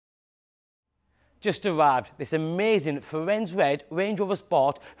Just arrived, this amazing Firenze Red Range Rover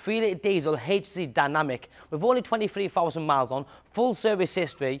Sport 3-litre diesel HSE Dynamic with only 23,000 miles on, full service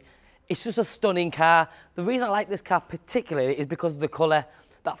history. It's just a stunning car. The reason I like this car particularly is because of the colour.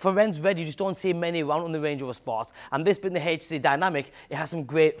 That Firenze Red, you just don't see many around on the Range Rover Sport, and this being the HSE Dynamic, it has some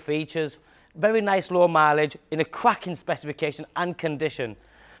great features. Very nice low mileage in a cracking specification and condition.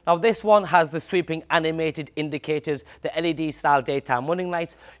 Now this one has the sweeping animated indicators, the LED style daytime running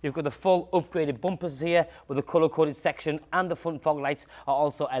lights. You've got the full upgraded bumpers here with the colour coded section, and the front fog lights are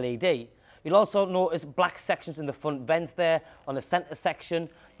also LED. You'll also notice black sections in the front vents there on the centre section.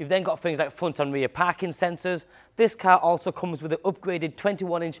 You've then got things like front and rear parking sensors. This car also comes with the upgraded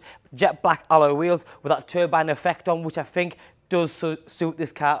 21-inch jet black alloy wheels with that turbine effect on, which I think does suit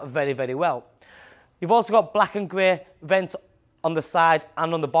this car very, very well. You've also got black and grey vents on the side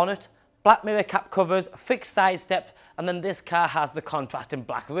and on the bonnet, black mirror cap covers, fixed side steps, and then this car has the contrasting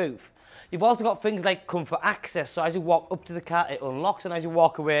black roof. You've also got things like comfort access, so as you walk up to the car it unlocks, and as you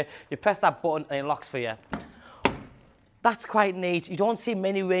walk away you press that button and it locks for you. That's quite neat. You don't see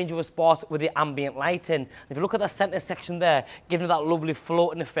many Range Rover Sports with the ambient lighting. If you look at the centre section there, giving it that lovely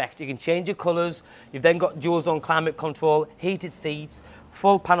floating effect, you can change your colours. You've then got dual zone climate control, heated seats,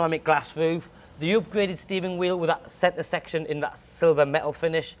 full panoramic glass roof, the upgraded steering wheel with that centre section in that silver metal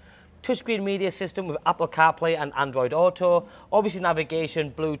finish, touchscreen media system with Apple CarPlay and Android Auto, obviously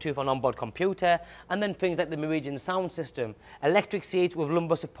navigation, Bluetooth and onboard computer, and then things like the Meridian sound system, electric seats with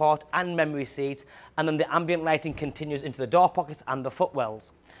lumbar support and memory seats, and then the ambient lighting continues into the door pockets and the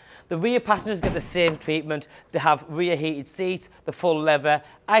footwells. The rear passengers get the same treatment. They have rear heated seats, the full leather,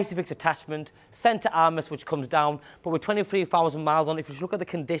 ISOFIX attachment, centre armrest which comes down, but with 23,000 miles on, if you look at the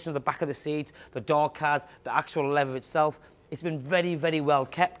condition of the back of the seats, the door cards, the actual leather itself, it's been very, very well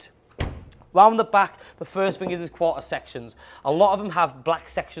kept. Round the back, the first thing is quarter sections. A lot of them have black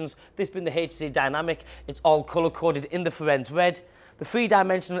sections. This being the HSE Dynamic, it's all colour coded in the Firenze Red. The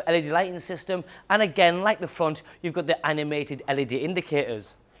 3-dimensional LED lighting system, and again, like the front, you've got the animated LED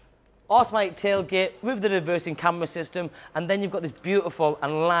indicators. Automatic tailgate with the reversing camera system, and then you've got this beautiful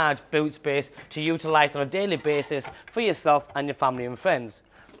and large boot space to utilise on a daily basis for yourself and your family and friends.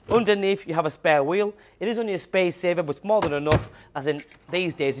 Underneath you have a spare wheel. It is only a space saver, but it's more than enough, as in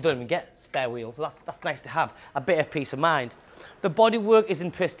these days you don't even get spare wheels, so that's nice to have, a bit of peace of mind. The bodywork is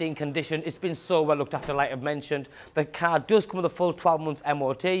in pristine condition. It's been so well looked after, like I've mentioned. The car does come with a full 12 months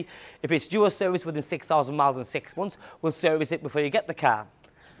MOT. If it's due a service within 6,000 miles in 6 months, we'll service it before you get the car.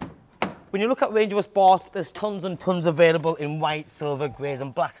 When you look at Range Rover Sports, there's tons and tons available in white, silver, greys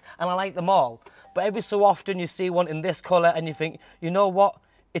and blacks, and I like them all. But every so often you see one in this colour and you think, you know what,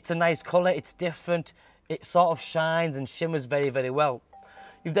 it's a nice colour, it's different, it sort of shines and shimmers very, very well.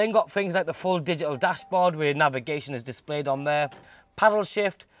 You've then got things like the full digital dashboard where your navigation is displayed on there, paddle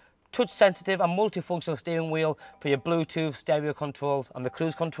shift, touch sensitive and multifunctional steering wheel for your Bluetooth, stereo controls and the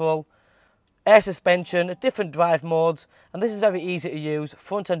cruise control. Air suspension, different drive modes, and this is very easy to use.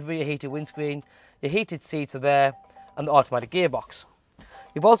 Front and rear heated windscreen, your heated seats are there, and the automatic gearbox.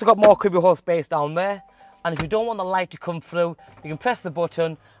 You've also got more cubbyhole space down there, and if you don't want the light to come through, you can press the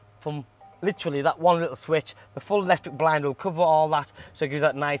button from literally that one little switch. The full electric blind will cover all that, so it gives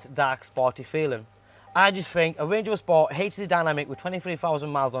that nice, dark, sporty feeling. I just think a Range Rover Sport HSE Dynamic with 23,000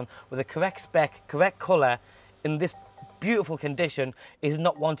 miles on, with the correct spec, correct colour, in this beautiful condition is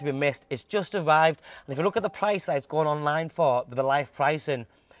not one to be missed. It's just arrived, and if you look at the price that it's going online for with the live pricing,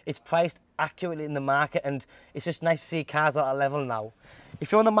 it's priced accurately in the market, and it's just nice to see cars at that level now.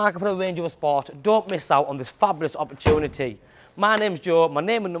 If you're on the market for a Range Rover Sport, don't miss out on this fabulous opportunity. My name's Joe, my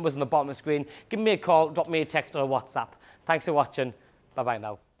name and number's on the bottom of the screen. Give me a call, drop me a text or a WhatsApp. Thanks for watching, bye bye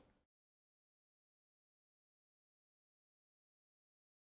now.